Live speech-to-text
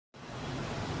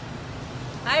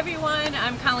Hi everyone,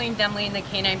 I'm Colleen Demling, the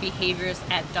canine behaviorist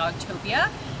at Dogtopia,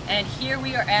 and here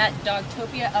we are at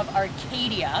Dogtopia of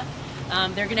Arcadia.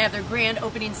 They're going to have their grand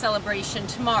opening celebration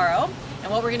tomorrow,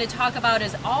 and what we're going to talk about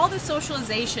is all the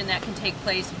socialization that can take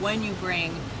place when you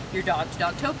bring your dog to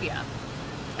Dogtopia.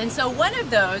 And so one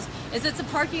of those is it's a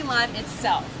parking lot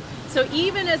itself. So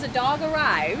even as a dog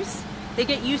arrives, they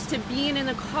get used to being in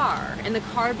the car, and the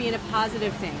car being a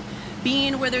positive thing.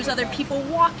 Being where there's other people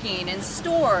walking and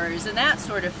stores and that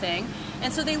sort of thing.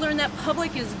 And so they learn that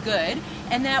public is good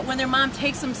and that when their mom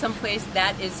takes them someplace,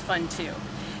 that is fun too.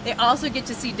 They also get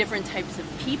to see different types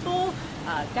of people,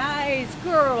 guys,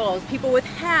 girls, people with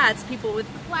hats, people with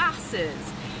glasses,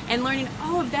 and learning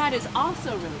all of that is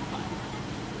also really fun.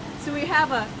 So we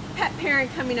have a pet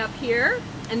parent coming up here,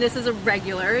 and this is a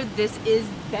regular. This is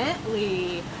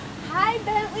Bentley. Hi,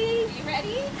 Bentley. You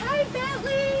ready? Hi,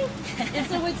 Bentley. And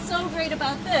so what's so great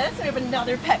about this, we have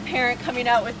another pet parent coming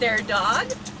out with their dog,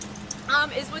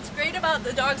 is what's great about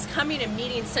the dogs coming and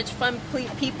meeting such fun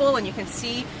people, and you can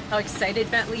see how excited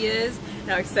Bentley is, and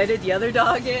how excited the other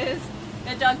dog is.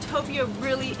 And Dogtopia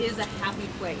really is a happy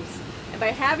place. And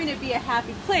by having it be a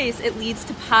happy place, it leads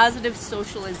to positive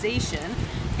socialization,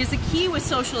 because the key with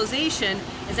socialization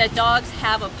is that dogs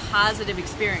have a positive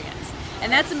experience.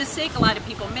 And that's a mistake a lot of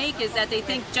people make, is that they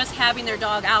think just having their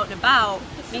dog out and about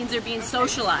means they're being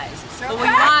socialized. But what we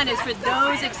want is for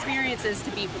those experiences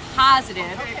to be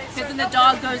positive, because then the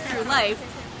dog goes through life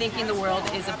thinking the world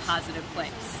is a positive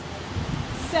place.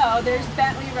 So there's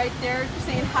Bentley right there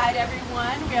saying hi to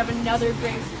everyone. We have another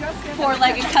great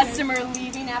four-legged customer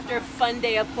leaving after a fun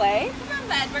day of play. Come on,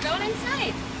 bud. We're going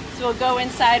inside. So we'll go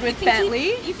inside with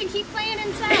Bentley. You can keep playing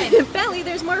inside. Bentley,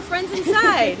 there's more friends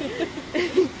inside.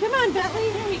 Come on, Bentley.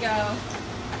 Here we go.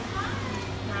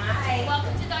 Hi.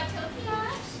 Welcome to Dogtopia.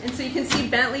 And so you can see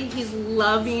Bentley, he's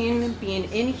loving being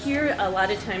in here. A lot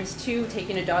of times, too,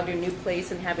 taking a dog to a new place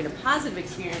and having a positive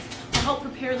experience will help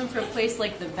prepare them for a place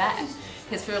like the vet.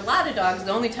 Because for a lot of dogs,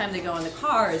 the only time they go in the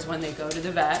car is when they go to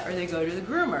the vet or they go to the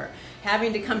groomer.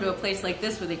 Having to come to a place like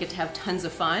this where they get to have tons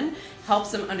of fun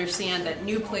helps them understand that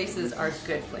new places are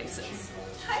good places.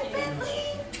 Hi, Bentley.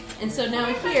 And so now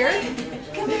here,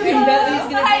 Bentley's going to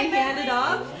be handed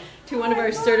off to one of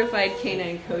our certified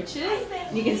canine coaches.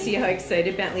 And you can see how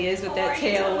excited Bentley is with that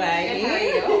tail wagging. How are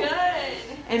you? Good.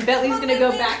 And Bentley's going to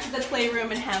go back to the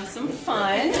playroom and have some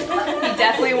fun. He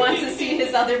definitely wants to see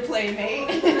his other playmate.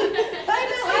 Bye,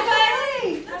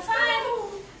 Bentley. Have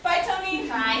fun. Bye, Tony.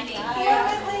 Bye, thank you.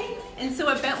 Bentley. And so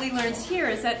what Bentley learns here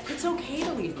is that it's okay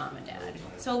to leave mom and dad.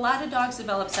 So a lot of dogs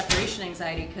develop separation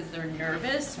anxiety because they're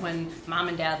nervous when mom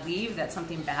and dad leave that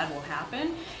something bad will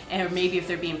happen. And maybe if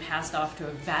they're being passed off to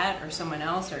a vet or someone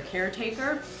else or a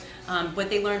caretaker. What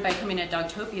they learned by coming at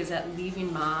Dogtopia is that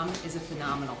leaving mom is a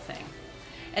phenomenal thing.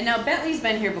 And now Bentley's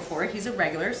been here before. He's a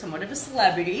regular, somewhat of a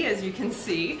celebrity, as you can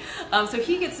see. So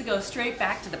he gets to go straight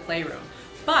back to the playroom.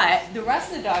 But the rest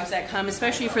of the dogs that come,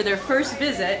 especially for their first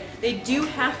visit, they do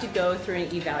have to go through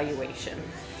an evaluation.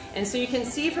 And so you can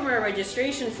see from our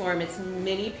registration form, it's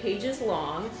many pages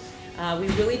long. We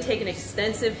really take an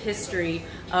extensive history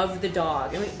of the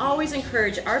dog. And we always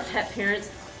encourage our pet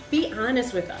parents, be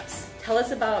honest with us. Tell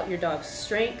us about your dog's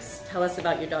strengths. Tell us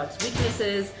about your dog's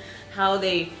weaknesses, how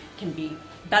they can be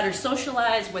better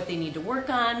socialized, what they need to work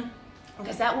on,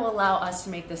 because that will allow us to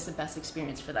make this the best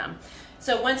experience for them.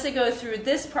 So once they go through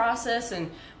this process and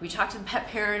we talk to the pet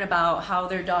parent about how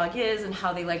their dog is and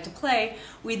how they like to play,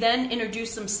 we then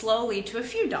introduce them slowly to a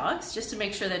few dogs just to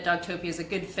make sure that Dogtopia is a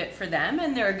good fit for them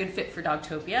and they're a good fit for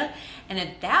Dogtopia. And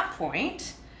at that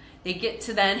point, they get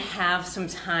to then have some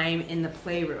time in the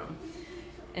playroom.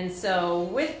 And so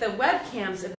with the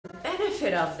webcams, the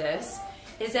benefit of this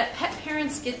is that pet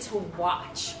parents get to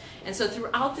watch. And so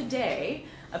throughout the day,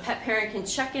 a pet parent can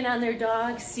check in on their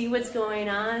dog, see what's going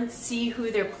on, see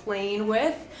who they're playing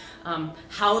with,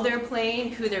 how they're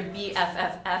playing, who their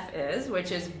BFFF is,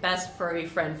 which is best furry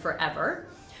friend forever.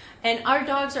 And our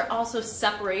dogs are also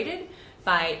separated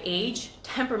by age,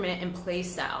 temperament, and play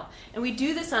style. And we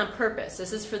do this on purpose.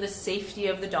 This is for the safety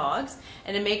of the dogs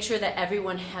and to make sure that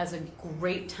everyone has a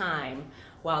great time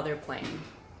while they're playing.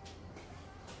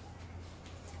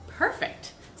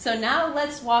 Perfect. So now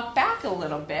let's walk back a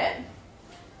little bit.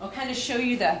 I'll kind of show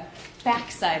you the back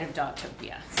side of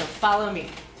Dogtopia. So follow me.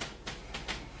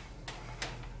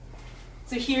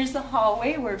 So here's the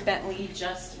hallway where Bentley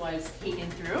just was taken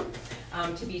through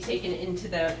to be taken into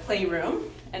the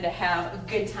playroom and to have a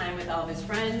good time with all of his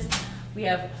friends. We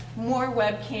have more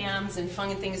webcams and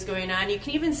fun things going on. You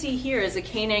can even see here as the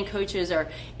canine coaches are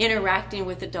interacting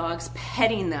with the dogs,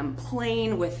 petting them,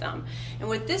 playing with them. And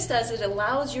what this does, it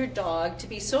allows your dog to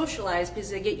be socialized because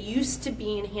they get used to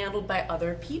being handled by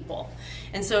other people.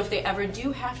 And so if they ever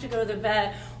do have to go to the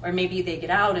vet, or maybe they get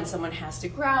out and someone has to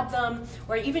grab them,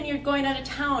 or even you're going out of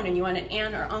town and you want an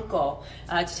aunt or uncle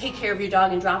to take care of your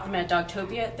dog and drop them at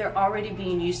Dogtopia, they're already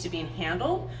being used to being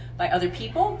handled by other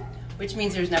people, which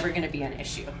means there's never going to be an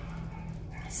issue.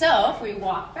 So if we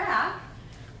walk back,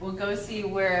 we'll go see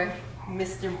where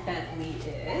Mr. Bentley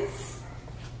is.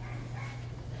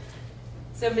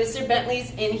 So Mr. Bentley's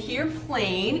in here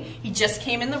playing. He just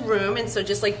came in the room, and so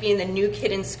just like being the new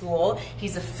kid in school,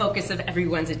 he's the focus of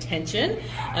everyone's attention.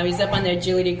 He's up on the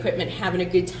agility equipment having a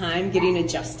good time, getting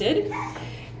adjusted.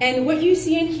 And what you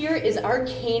see in here is our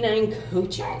canine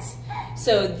coaches.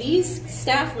 So these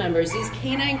staff members, these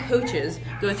canine coaches,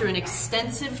 go through an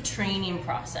extensive training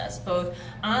process, both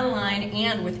online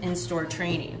and with in-store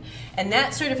training. And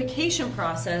that certification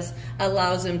process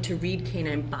allows them to read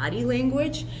canine body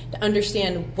language, to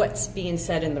understand what's being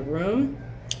said in the room,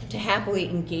 to happily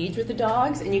engage with the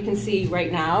dogs. And you can see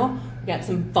right now, we've got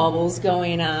some bubbles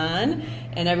going on,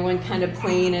 and everyone kind of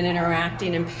playing and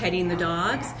interacting and petting the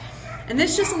dogs. And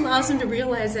this just allows them to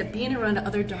realize that being around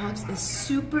other dogs is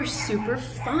super, super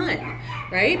fun,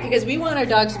 right? Because we want our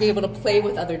dogs to be able to play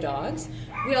with other dogs.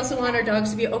 We also want our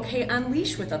dogs to be okay on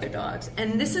leash with other dogs.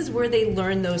 And this is where they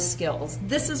learn those skills.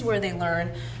 This is where they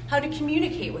learn how to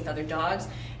communicate with other dogs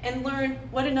and learn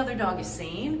what another dog is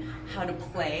saying, how to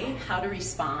play, how to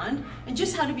respond, and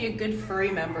just how to be a good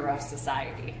furry member of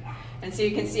society. And so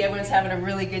you can see everyone's having a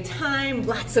really good time,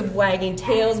 lots of wagging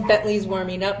tails. Bentley's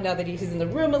warming up now that he's in the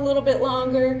room a little bit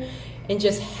longer, and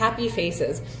just happy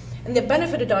faces. And the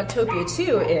benefit of Dogtopia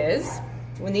too is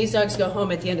when these dogs go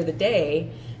home at the end of the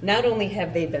day, not only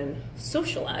have they been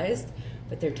socialized,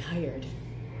 but they're tired.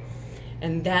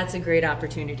 And that's a great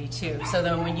opportunity too. So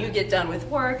that when you get done with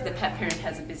work, the pet parent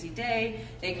has a busy day,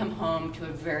 they come home to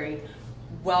a very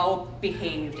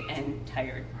well-behaved and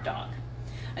tired dog.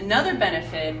 Another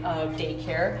benefit of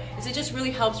daycare is it just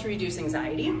really helps reduce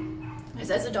anxiety.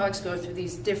 Because as the dogs go through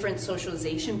these different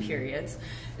socialization periods,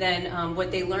 then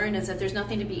what they learn is that there's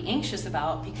nothing to be anxious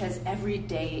about because every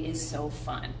day is so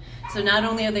fun. So not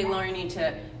only are they learning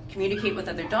to communicate with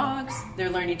other dogs, they're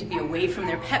learning to be away from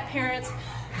their pet parents,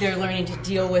 they're learning to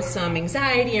deal with some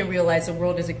anxiety and realize the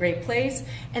world is a great place,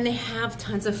 and they have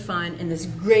tons of fun in this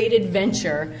great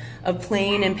adventure of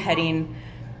playing and petting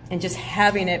and just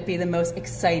having it be the most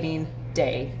exciting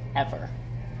day ever.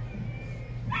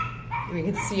 We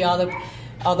can see all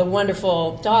the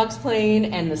wonderful dogs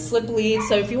playing and the slip leads.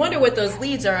 So if you wonder what those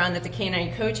leads are on that the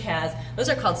canine coach has, those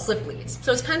are called slip leads.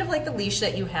 So it's kind of like the leash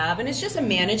that you have, and it's just a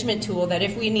management tool that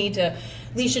if we need to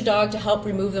leash a dog to help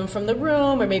remove them from the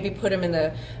room or maybe put them in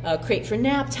the crate for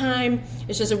nap time,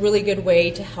 it's just a really good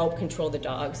way to help control the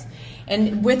dogs.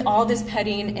 And with all this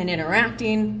petting and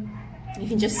interacting, you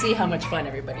can just see how much fun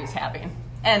everybody's having,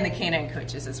 and the canine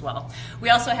coaches as well. We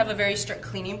also have a very strict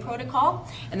cleaning protocol,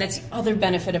 and that's the other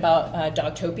benefit about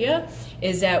Dogtopia,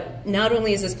 is that not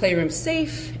only is this playroom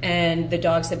safe, and the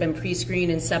dogs have been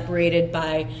pre-screened and separated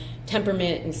by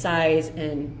temperament and size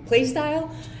and play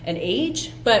style and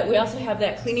age, but we also have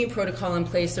that cleaning protocol in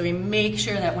place so we make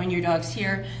sure that when your dog's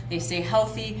here, they stay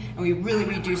healthy, and we really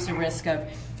reduce the risk of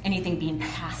anything being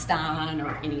passed on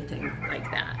or anything like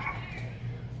that.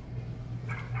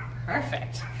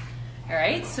 Perfect. All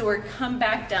right, so we're come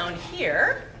back down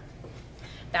here,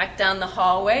 back down the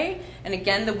hallway, and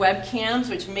again the webcams,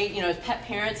 which make, as pet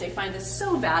parents, they find this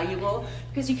so valuable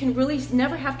because you can really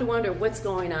never have to wonder what's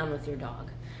going on with your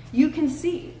dog. You can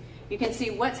see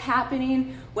what's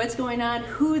happening, what's going on,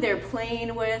 who they're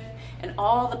playing with, and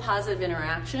all the positive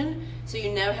interaction, so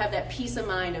you never have that peace of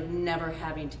mind of never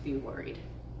having to be worried.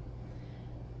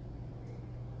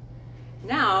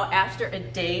 Now, after a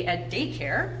day at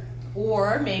daycare,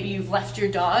 or maybe you've left your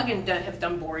dog and have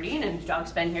done boarding and the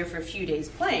dog's been here for a few days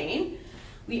playing,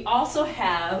 we also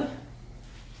have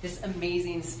this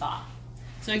amazing spa.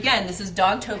 So again, this is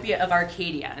Dogtopia of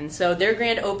Arcadia, and so their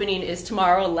grand opening is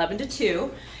tomorrow, 11 to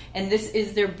 2, and this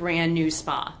is their brand new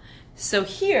spa. So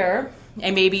here,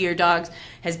 and maybe your dog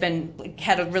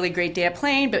had a really great day of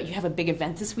playing, but you have a big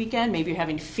event this weekend, maybe you're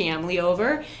having family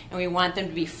over, and we want them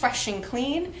to be fresh and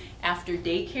clean after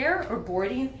daycare or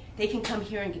boarding. They can come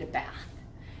here and get a bath.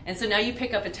 And so now you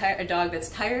pick up a dog that's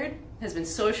tired, has been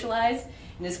socialized,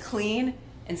 and is clean,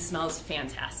 and smells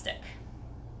fantastic.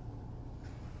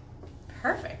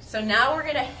 Perfect. So now we're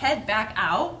going to head back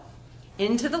out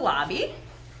into the lobby.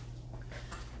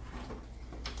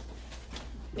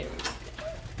 There we go.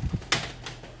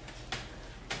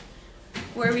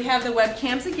 where we have the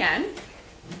webcams again.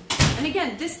 And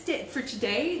again, for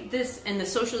today, this and the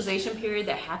socialization period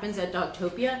that happens at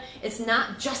Dogtopia, it's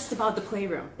not just about the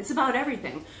playroom. It's about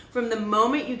everything. From the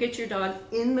moment you get your dog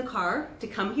in the car to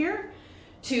come here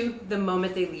to the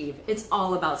moment they leave. It's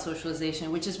all about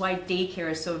socialization, which is why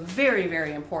daycare is so very,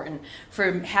 very important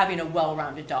for having a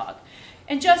well-rounded dog.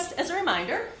 And just as a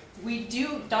reminder,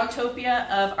 Dogtopia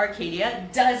of Arcadia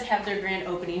does have their grand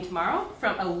opening tomorrow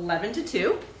from 11 to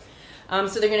 2.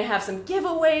 So they're going to have some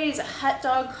giveaways, a hot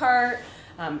dog cart,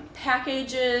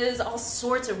 packages, all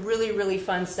sorts of really, really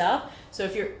fun stuff. So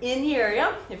if you're in the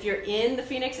area, if you're in the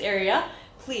Phoenix area,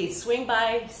 please swing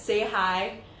by, say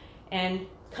hi, and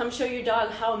come show your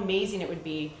dog how amazing it would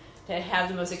be to have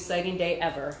the most exciting day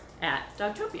ever at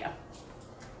Dogtopia.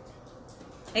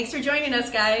 Thanks for joining us,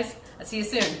 guys. I'll see you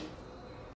soon.